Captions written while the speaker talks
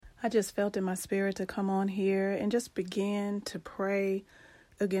I just felt in my spirit to come on here and just begin to pray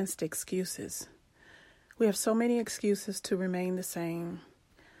against excuses. We have so many excuses to remain the same.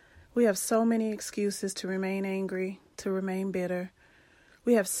 We have so many excuses to remain angry, to remain bitter.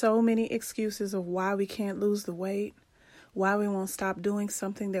 We have so many excuses of why we can't lose the weight, why we won't stop doing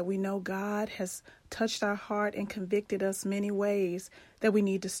something that we know God has touched our heart and convicted us many ways that we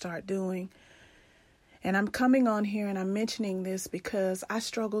need to start doing. And I'm coming on here and I'm mentioning this because I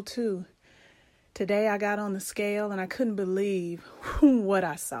struggle too. Today I got on the scale and I couldn't believe what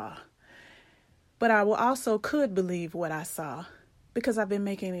I saw. But I also could believe what I saw because I've been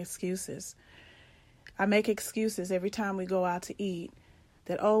making excuses. I make excuses every time we go out to eat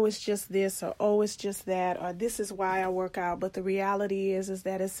that, oh, it's just this or oh, it's just that or this is why I work out. But the reality is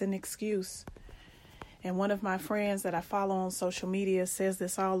that it's an excuse. And one of my friends that I follow on social media says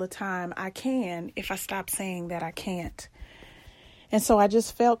this all the time: I can if I stop saying that I can't. And so I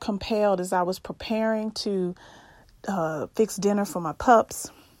just felt compelled as I was preparing to fix dinner for my pups.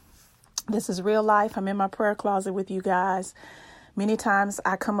 This is real life. I'm in my prayer closet with you guys. Many times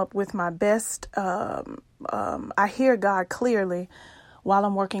I come up with my best. I hear God clearly while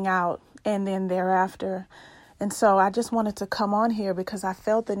I'm working out and then thereafter. And so I just wanted to come on here because I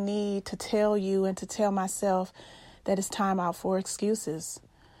felt the need to tell you and to tell myself that it's time out for excuses.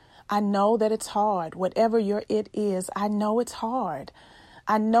 I know that it's hard. Whatever your it is, I know it's hard.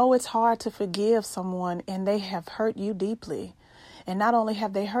 I know it's hard to forgive someone and they have hurt you deeply. And not only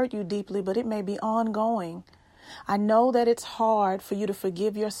have they hurt you deeply, but it may be ongoing. I know that it's hard for you to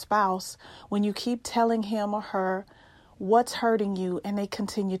forgive your spouse when you keep telling him or her what's hurting you and they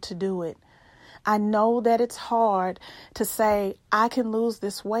continue to do it. I know that it's hard to say, I can lose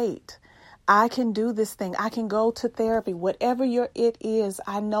this weight. I can do this thing. I can go to therapy. Whatever your it is,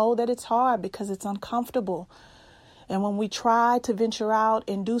 I know that it's hard because it's uncomfortable. And when we try to venture out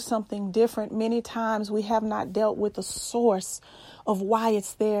and do something different, many times we have not dealt with the source of why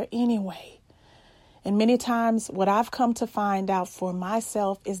it's there anyway. And many times what I've come to find out for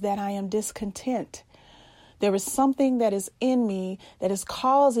myself is that I am discontent. There is something that is in me that is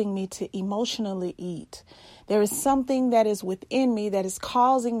causing me to emotionally eat. There is something that is within me that is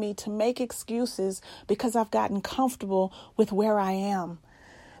causing me to make excuses because I've gotten comfortable with where I am.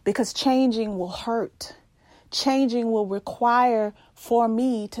 Because changing will hurt. Changing will require for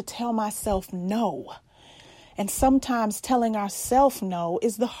me to tell myself no. And sometimes telling ourselves no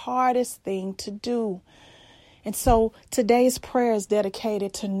is the hardest thing to do. And so today's prayer is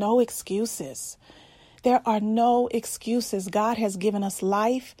dedicated to no excuses. There are no excuses. God has given us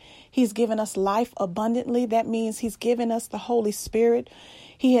life. He's given us life abundantly. That means He's given us the Holy Spirit.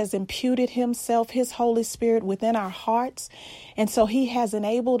 He has imputed Himself, His Holy Spirit, within our hearts. And so He has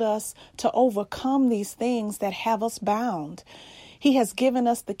enabled us to overcome these things that have us bound. He has given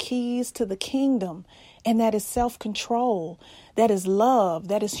us the keys to the kingdom, and that is self-control, that is love,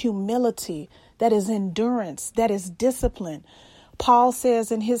 that is humility, that is endurance, that is discipline. Paul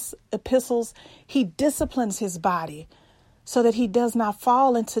says in his epistles, he disciplines his body so that he does not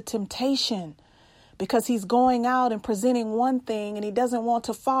fall into temptation, because he's going out and presenting one thing and he doesn't want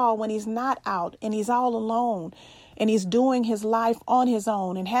to fall when he's not out and he's all alone and he's doing his life on his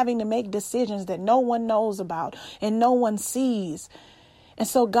own and having to make decisions that no one knows about and no one sees. And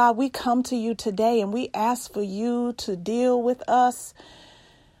so, God, we come to you today and we ask for you to deal with us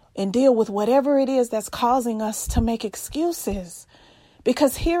and deal with whatever it is that's causing us to make excuses.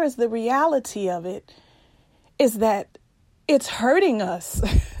 Because here is the reality of it, is that it's hurting us.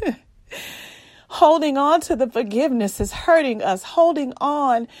 Holding on to the forgiveness is hurting us. Holding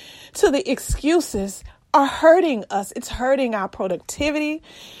on to the excuses are hurting us. It's hurting our productivity.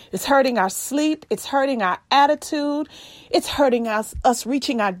 It's hurting our sleep. It's hurting our attitude. It's hurting us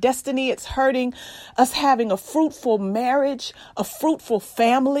reaching our destiny. It's hurting us having a fruitful marriage, a fruitful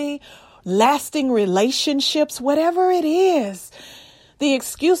family, lasting relationships, whatever it is. The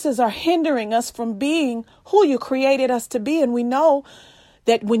excuses are hindering us from being who you created us to be. And we know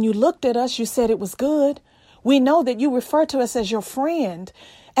that when you looked at us, you said it was good. We know that you refer to us as your friend,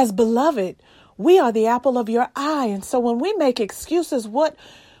 as beloved. We are the apple of your eye. And so when we make excuses, what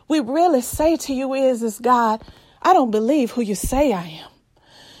we really say to you is God, I don't believe who you say I am.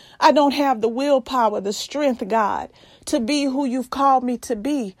 I don't have the willpower, the strength, God, to be who you've called me to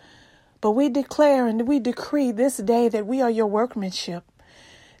be. But we declare and we decree this day that we are your workmanship,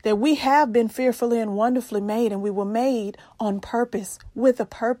 that we have been fearfully and wonderfully made, and we were made on purpose, with a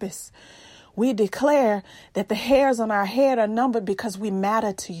purpose. We declare that the hairs on our head are numbered because we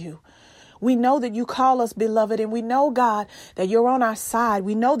matter to you. We know that you call us beloved, and we know, God, that you're on our side.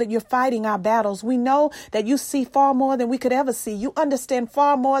 We know that you're fighting our battles. We know that you see far more than we could ever see. You understand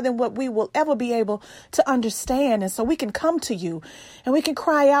far more than what we will ever be able to understand. And so we can come to you and we can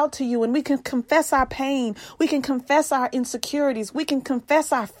cry out to you and we can confess our pain. We can confess our insecurities. We can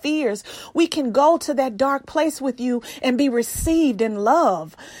confess our fears. We can go to that dark place with you and be received in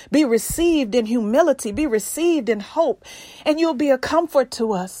love, be received in humility, be received in hope, and you'll be a comfort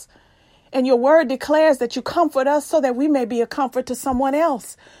to us. And your word declares that you comfort us so that we may be a comfort to someone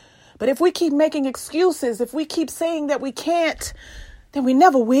else. But if we keep making excuses, if we keep saying that we can't, then we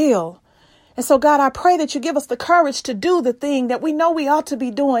never will. And so, God, I pray that you give us the courage to do the thing that we know we ought to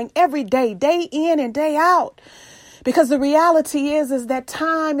be doing every day, day in and day out. Because the reality is that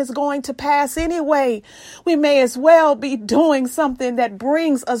time is going to pass anyway. We may as well be doing something that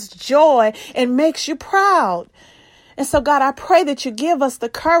brings us joy and makes you proud. And so, God, I pray that you give us the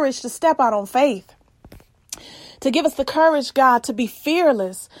courage to step out on faith, to give us the courage, God, to be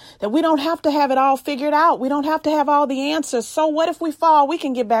fearless, that we don't have to have it all figured out. We don't have to have all the answers. So what if we fall? We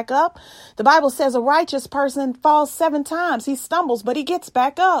can get back up. The Bible says a righteous person falls 7 times. He stumbles, but he gets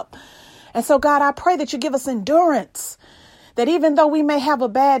back up. And so, God, I pray that you give us endurance, that even though we may have a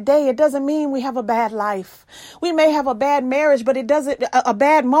bad day, it doesn't mean we have a bad life. We may have a bad marriage, but a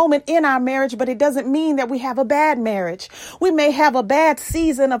bad moment in our marriage, but it doesn't mean that we have a bad marriage. We may have a bad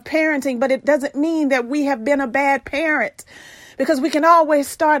season of parenting, but it doesn't mean that we have been a bad parent, because we can always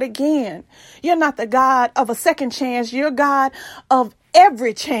start again. You're not the God of a second chance. You're God of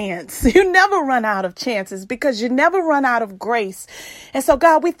every chance. You never run out of chances because you never run out of grace. And so,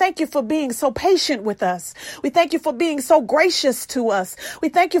 God, we thank you for being so patient with us. We thank you for being so gracious to us. We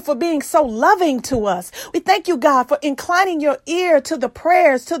thank you for being so loving to us. We thank you, God, for inclining your ear to the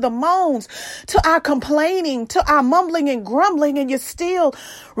prayers, to the moans, to our complaining, to our mumbling and grumbling, and you still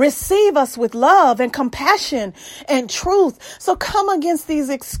receive us with love and compassion and truth. So come against these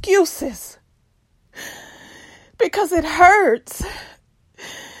excuses, because it hurts.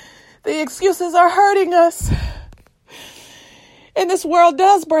 The excuses are hurting us. And this world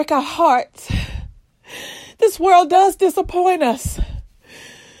does break our hearts. This world does disappoint us.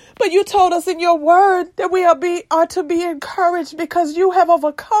 But you told us in your word that we are to be encouraged because you have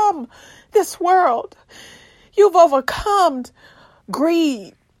overcome this world. You've overcome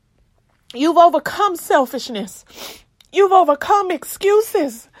greed. You've overcome selfishness. You've overcome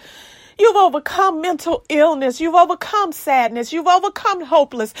excuses. You've overcome mental illness. You've overcome sadness. You've overcome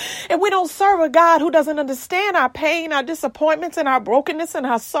hopeless. And we don't serve a God who doesn't understand our pain, our disappointments, and our brokenness and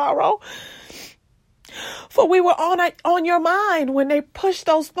our sorrow. For we were on your mind when they pushed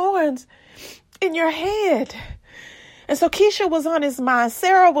those thorns in your head. And so Keisha was on his mind.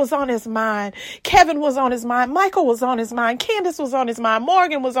 Sarah was on his mind. Kevin was on his mind. Michael was on his mind. Candace was on his mind.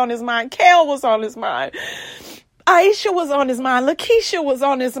 Morgan was on his mind. Kel was on his mind. Aisha was on his mind. Lakeisha was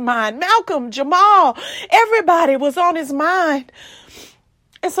on his mind. Malcolm, Jamal, everybody was on his mind.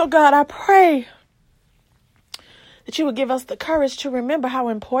 And so, God, I pray that you would give us the courage to remember how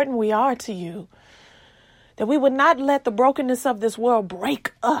important we are to you, that we would not let the brokenness of this world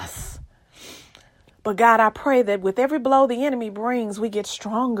break us. But God, I pray that with every blow the enemy brings, we get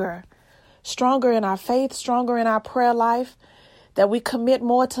stronger in our faith, stronger in our prayer life, that we commit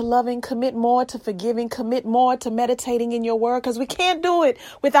more to loving, commit more to forgiving, commit more to meditating in your word, because we can't do it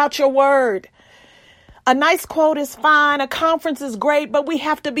without your word. A nice quote is fine. A conference is great, but we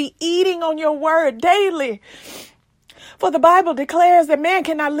have to be eating on your word daily. For the Bible declares that man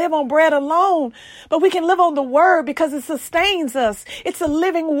cannot live on bread alone, but we can live on the word because it sustains us. It's a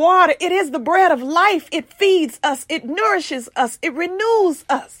living water. It is the bread of life. It feeds us. It nourishes us. It renews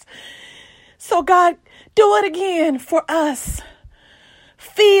us. So God, do it again for us.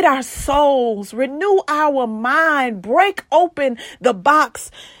 Feed our souls, renew our mind, break open the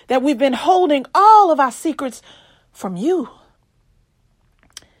box that we've been holding all of our secrets from you.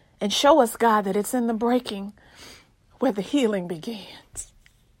 And show us, God, that it's in the breaking where the healing begins.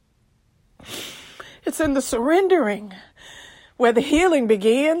 It's in the surrendering where the healing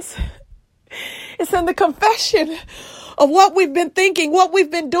begins. It's in the confession of what we've been thinking, what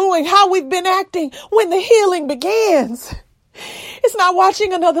we've been doing, how we've been acting when the healing begins. It's not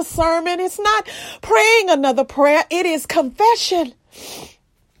watching another sermon. It's not praying another prayer. It is confession.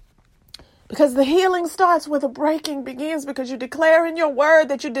 Because the healing starts where the breaking begins, because you declare in your word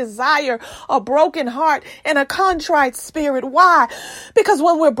that you desire a broken heart and a contrite spirit. Why? Because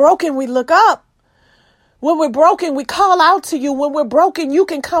when we're broken, we look up. When we're broken, we call out to you. When we're broken, you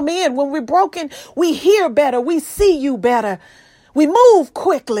can come in. When we're broken, we hear better. We see you better. We move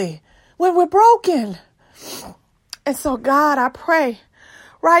quickly when we're broken. And so, God, I pray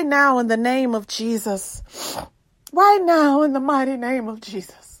right now in the name of Jesus. Right now in the mighty name of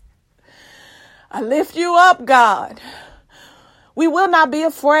Jesus. I lift you up, God. We will not be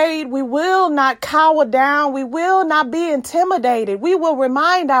afraid. We will not cower down. We will not be intimidated. We will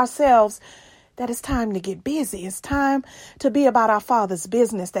remind ourselves that it's time to get busy. It's time to be about our Father's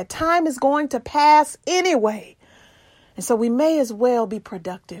business. That time is going to pass anyway. And so we may as well be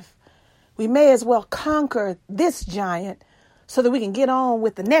productive. We may as well conquer this giant so that we can get on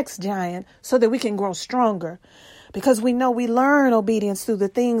with the next giant so that we can grow stronger. Because we know we learn obedience through the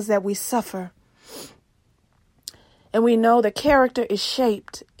things that we suffer. And we know that character is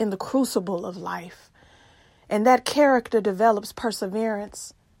shaped in the crucible of life. And that character develops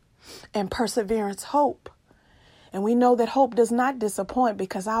perseverance, and perseverance hope. And we know that hope does not disappoint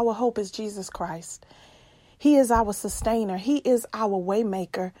because our hope is Jesus Christ. He is our sustainer. He is our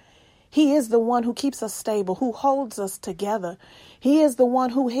waymaker. He is the one who keeps us stable, who holds us together. He is the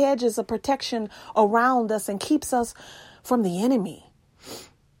one who hedges a protection around us and keeps us from the enemy.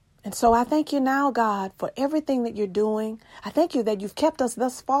 And so I thank you now, God, for everything that you're doing. I thank you that you've kept us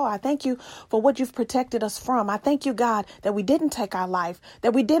thus far. I thank you for what you've protected us from. I thank you, God, that we didn't take our life,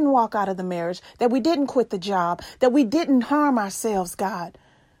 that we didn't walk out of the marriage, that we didn't quit the job, that we didn't harm ourselves, God,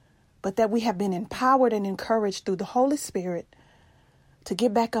 but that we have been empowered and encouraged through the Holy Spirit to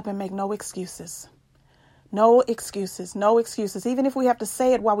get back up and make no excuses. No excuses, no excuses. Even if we have to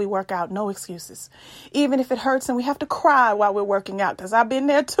say it while we work out, no excuses. Even if it hurts and we have to cry while we're working out, because I've been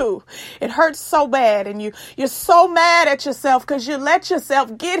there too. It hurts so bad and you're so mad at yourself because you let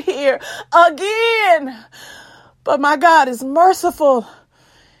yourself get here again. But my God is merciful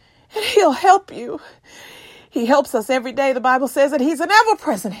and he'll help you. He helps us every day. The Bible says that he's an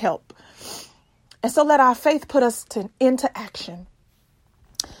ever-present help. And so let our faith put us into action.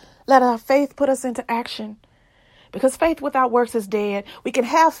 Let our faith put us into action, because faith without works is dead. We can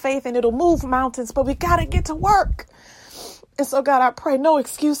have faith and it'll move mountains, but we got to get to work. And so, God, I pray no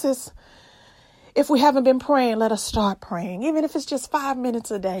excuses. If we haven't been praying, let us start praying, even if it's just 5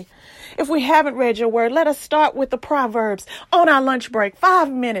 minutes a day. If we haven't read your word, let us start with the Proverbs on our lunch break,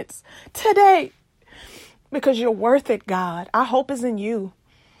 5 minutes today, because you're worth it, God. Our hope is in you.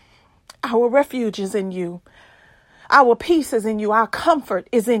 Our refuge is in you. Our peace is in you. Our comfort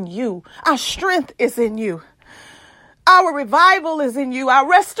is in you. Our strength is in you. Our revival is in you. Our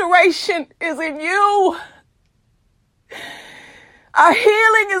restoration is in you. Our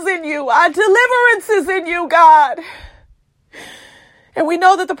healing is in you. Our deliverance is in you, God. And we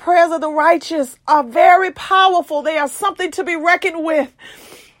know that the prayers of the righteous are very powerful. They are something to be reckoned with.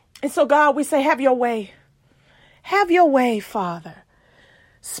 And so, God, we say, have your way. Have your way, Father.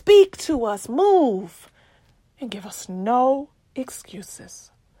 Speak to us. Move. And give us no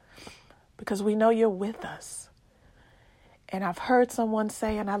excuses, because we know you're with us. And I've heard someone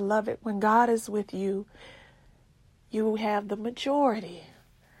say, and I love it, when God is with you, you have the majority.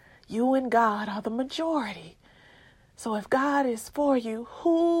 You and God are the majority. So if God is for you,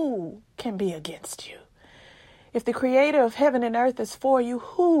 who can be against you? If the creator of heaven and earth is for you,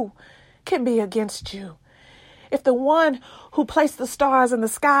 who can be against you? If the one who placed the stars in the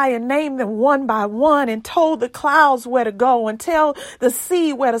sky and named them one by one and told the clouds where to go and tell the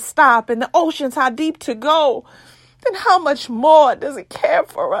sea where to stop and the oceans how deep to go, then how much more does he care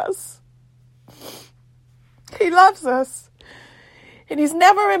for us? He loves us. And he's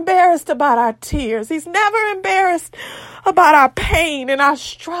never embarrassed about our tears. He's never embarrassed about our pain and our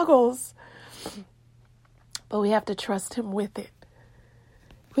struggles. But we have to trust him with it.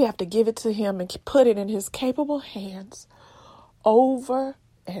 We have to give it to him and put it in his capable hands over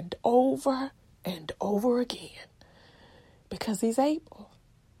and over and over again, because he's able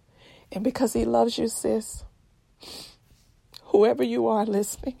and because he loves you, sis. Whoever you are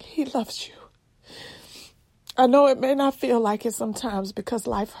listening, he loves you. I know it may not feel like it sometimes because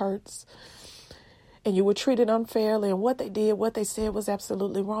life hurts and you were treated unfairly and what they did, what they said was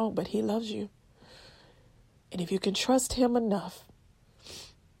absolutely wrong, but he loves you. And if you can trust him enough,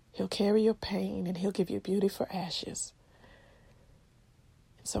 he'll carry your pain and he'll give you beauty for ashes.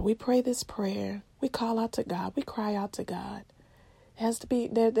 So we pray this prayer. We call out to God. We cry out to God. It has to be,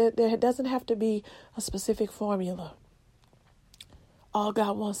 there doesn't have to be a specific formula. All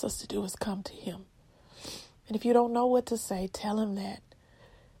God wants us to do is come to him. And if you don't know what to say, tell him that.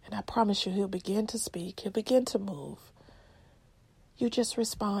 And I promise you, he'll begin to speak. He'll begin to move. You just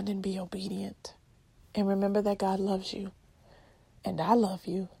respond and be obedient. And remember that God loves you. And I love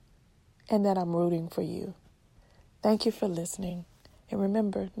you. And that I'm rooting for you. Thank you for listening. And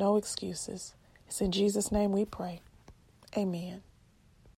remember, no excuses. It's in Jesus' name we pray. Amen.